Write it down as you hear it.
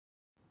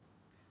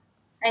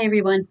Hi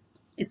everyone,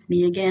 it's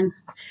me again.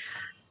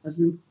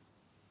 Wasn't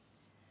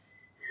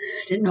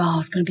Didn't know I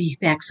was going to be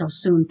back so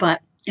soon,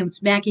 but it was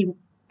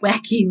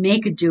Wacky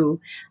Make-A-Do,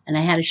 and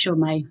I had to show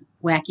my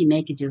Wacky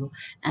Make-A-Do,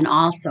 and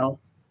also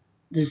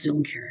the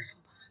Zoom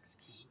carousel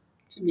box came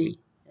to me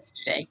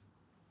yesterday,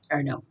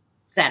 or no,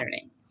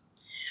 Saturday.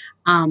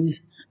 Um,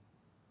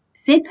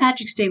 St.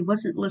 Patrick's Day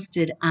wasn't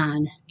listed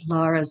on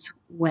Laura's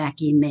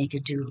Wacky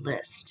Make-A-Do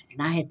list,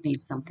 and I had made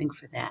something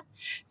for that.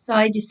 So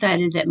I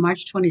decided that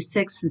March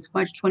 26th, since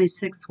March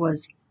 26th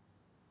was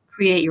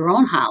Create Your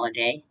Own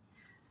Holiday,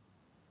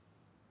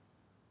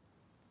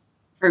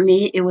 for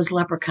me, it was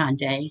Leprechaun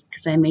Day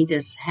because I made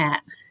this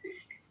hat.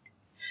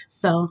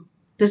 So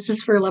this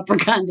is for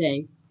Leprechaun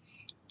Day.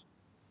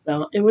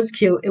 So it was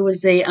cute. It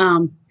was a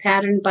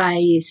pattern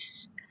by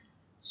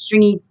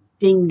Stringy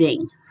Ding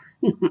Ding,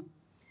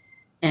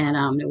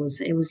 and it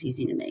was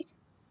easy to make.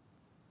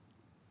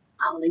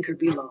 I'll link her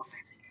below.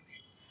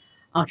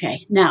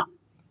 Okay, now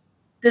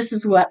this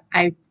is what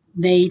I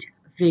made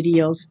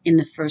videos in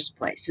the first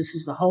place. This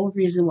is the whole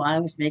reason why I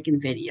was making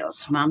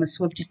videos. Mama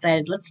Swift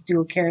decided let's do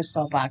a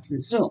carousel box in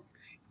Zoom.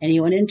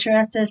 Anyone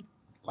interested?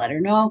 Let her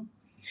know.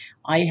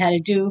 All you had to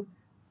do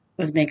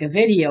was make a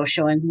video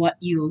showing what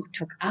you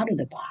took out of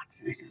the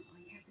box. And I thought, oh,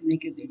 you have to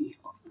make a video.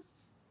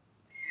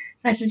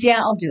 So I says, yeah,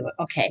 I'll do it.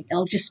 Okay,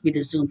 it'll just be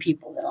the Zoom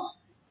people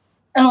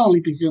it'll only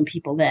be Zoom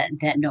people that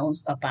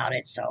knows about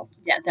it. So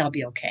yeah, that'll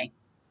be okay.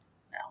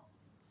 Well,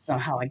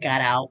 somehow I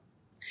got out.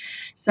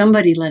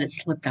 Somebody let it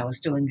slip that I was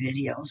doing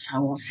videos. I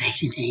won't say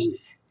any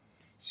names.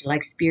 She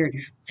likes Spirit.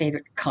 Her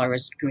favorite color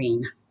is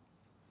green.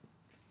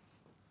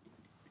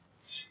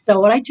 So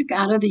what I took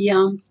out of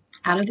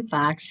the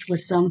box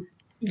was some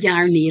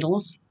yarn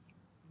needles.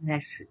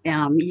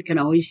 You can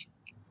always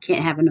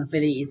can't have enough of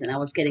these, and I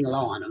was getting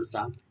low on them,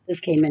 so this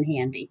came in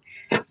handy.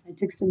 So I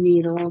took some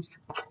needles.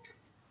 I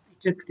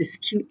took this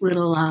cute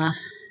little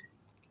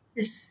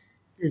this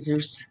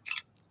scissors.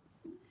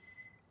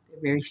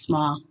 They're very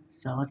small,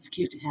 so it's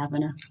cute to have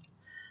in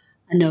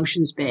a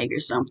notions bag or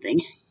something.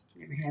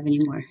 You never have any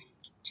more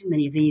too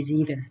many of these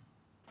either.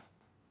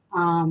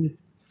 Um,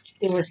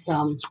 there were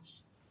some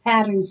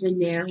patterns in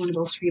there, one of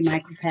those free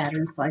micro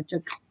patterns. So I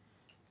took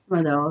some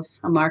of those,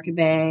 a marker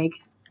bag,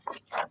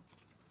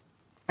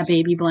 a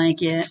baby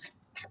blanket,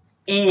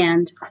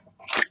 and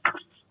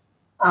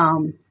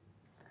um,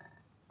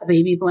 a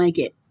baby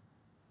blanket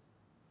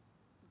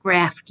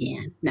graph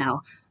can.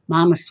 Now,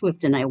 Mama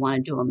Swift and I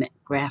want to do a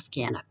graph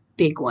can, a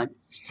big one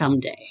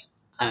someday.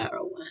 I don't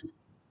know when.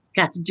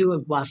 Got to do it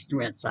with Boston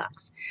Red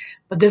Sox.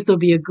 But this will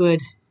be a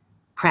good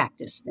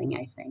practice thing,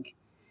 I think.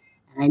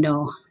 And I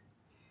know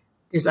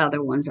there's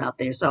other ones out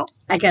there. So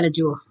I got to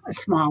do a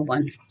small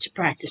one to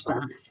practice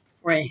on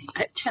before I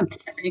attempt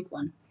a big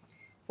one.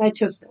 So I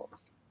took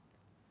those.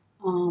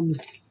 Um,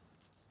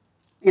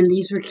 and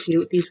these were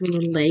cute. These were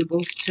little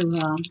labels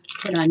to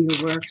put on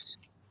your works.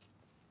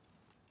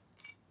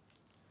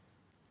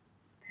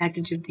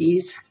 Package of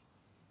these,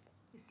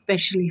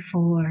 especially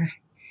for,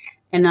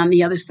 and on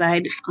the other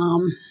side,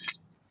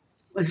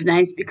 was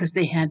nice because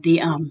they had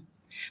the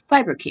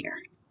fiber care,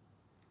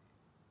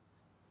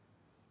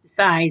 the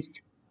size,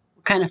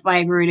 what kind of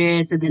fiber it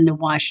is, and then the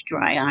wash,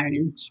 dry, iron,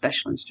 and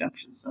special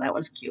instructions. So that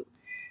was cute.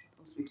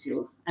 Those were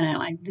cute. And I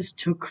like this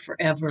took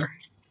forever.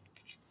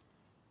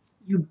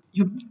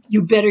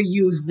 You better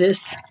use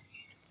this.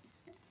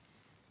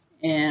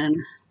 And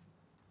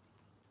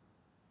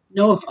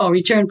no, oh,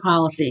 return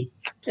policy.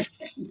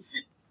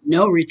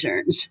 No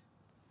returns.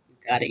 You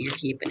got it. You're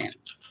keeping it.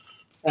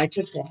 So I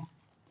took that.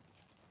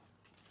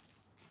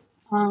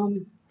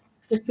 Um,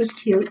 this was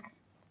cute.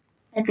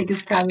 I think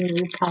it's probably a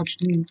little pouch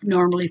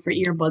normally for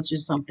earbuds or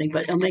something,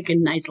 but it'll make a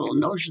nice little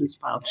notions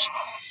pouch.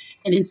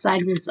 And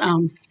inside was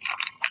some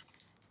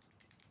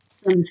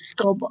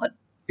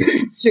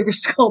sugar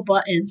skull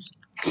buttons,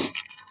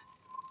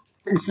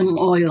 and some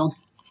oil,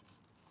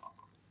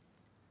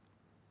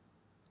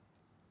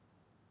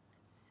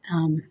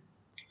 um,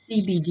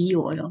 CBD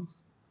oil.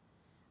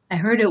 I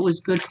heard it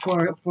was good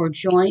for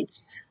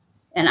joints,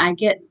 and I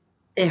get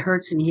it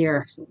hurts in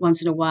here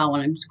once in a while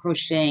when I'm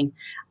crocheting.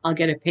 I'll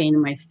get a pain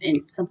in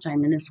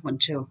sometime in this one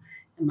too,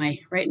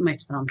 right in my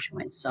thumb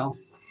joint. So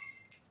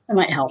it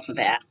might help for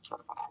that.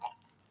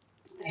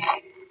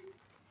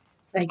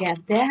 So I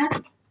got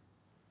that,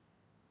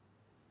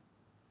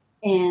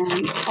 and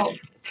oh,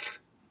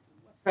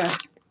 what's a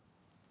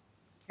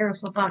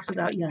carousel box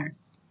without yarn?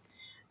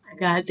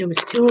 There was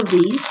two of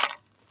these.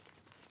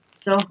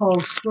 Soho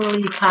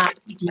Swirly Pop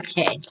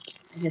DK. I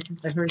guess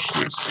it's a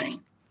Hirschner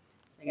string.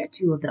 So I got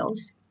two of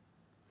those.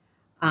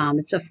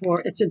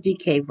 It's a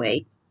DK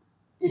weight,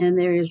 and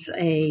there's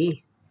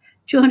a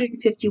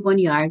 251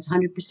 yards,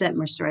 100%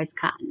 mercerized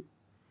cotton.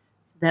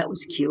 So that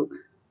was cute.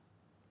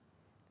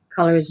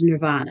 Color is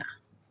Nirvana.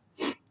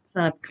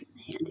 So that's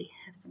handy.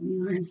 Have some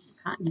yarn, some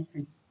cotton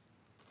yarn.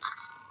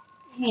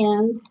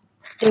 And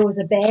there was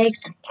a bag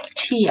of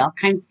tea, all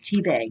kinds of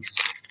tea bags.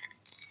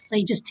 So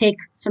you just take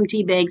some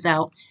tea bags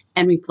out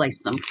and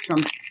replace them. So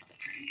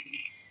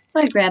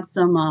I grabbed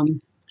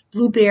some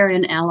blueberry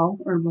and aloe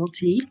herbal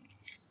tea.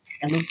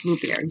 I love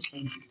blueberries.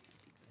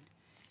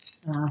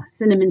 So,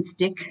 cinnamon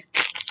stick,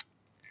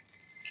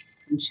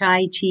 some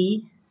chai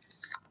tea,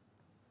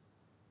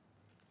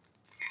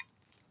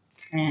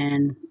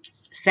 and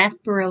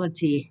sarsaparilla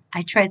tea.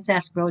 I tried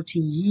sarsaparilla tea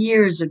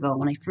years ago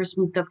when I first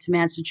moved up to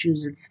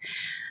Massachusetts.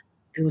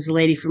 There was a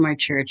lady from our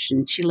church,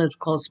 and she lived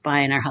close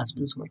by, and our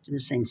husbands worked in the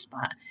same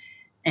spot.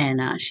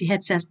 And she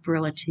had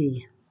sarsaparilla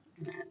tea.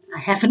 I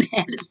haven't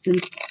had it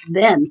since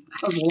then.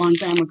 That was a long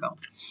time ago.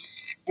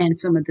 And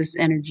some of this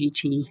energy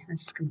tea.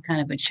 It's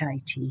kind of a chai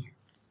tea.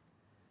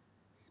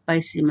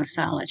 Spicy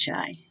masala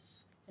chai.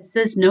 It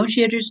says no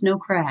jitters, no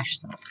crash.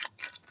 So.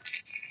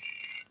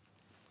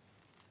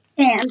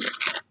 And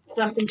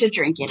something to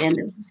drink it in.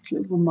 There's this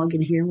cute little mug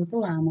in here with the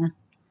llama.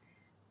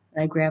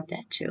 I grabbed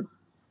that too.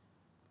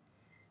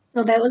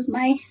 So that was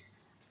my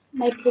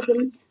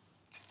pickings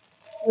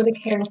for the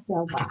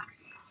carousel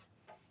box.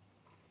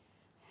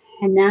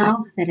 And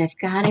now that I've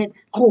got it,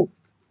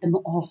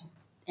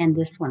 and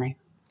this one,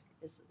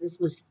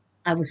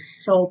 I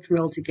was so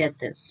thrilled to get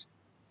this.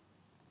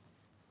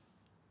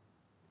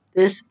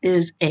 This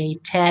is a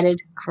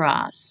tatted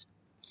cross.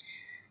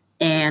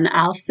 And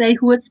I'll say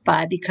who it's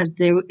by because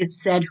it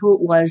said who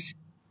it was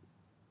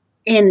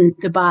in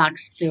the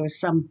box. There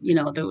was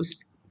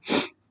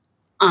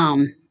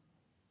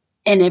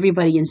and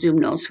everybody in Zoom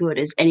knows who it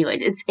is.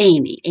 Anyways, it's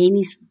Amy.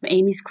 Amy's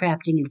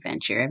Crafting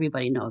Adventure.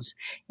 Everybody knows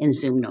in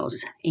Zoom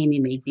knows. Amy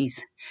made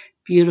these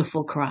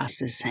beautiful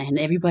crosses, and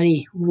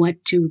everybody who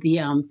went to the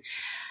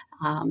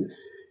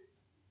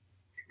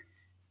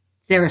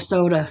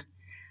Sarasota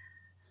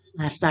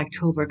last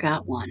October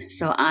got one.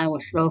 So I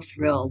was so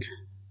thrilled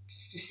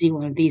to see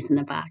one of these in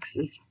the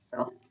boxes.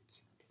 So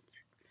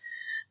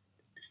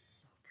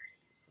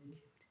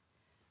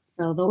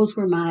those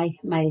were my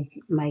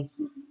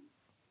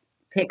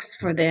picks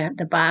for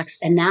the box,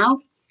 and now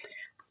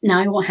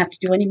I won't have to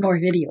do any more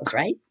videos,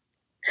 right?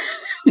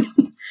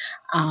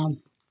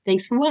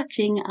 Thanks for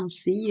watching. I'll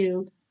see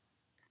you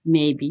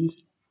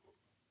maybe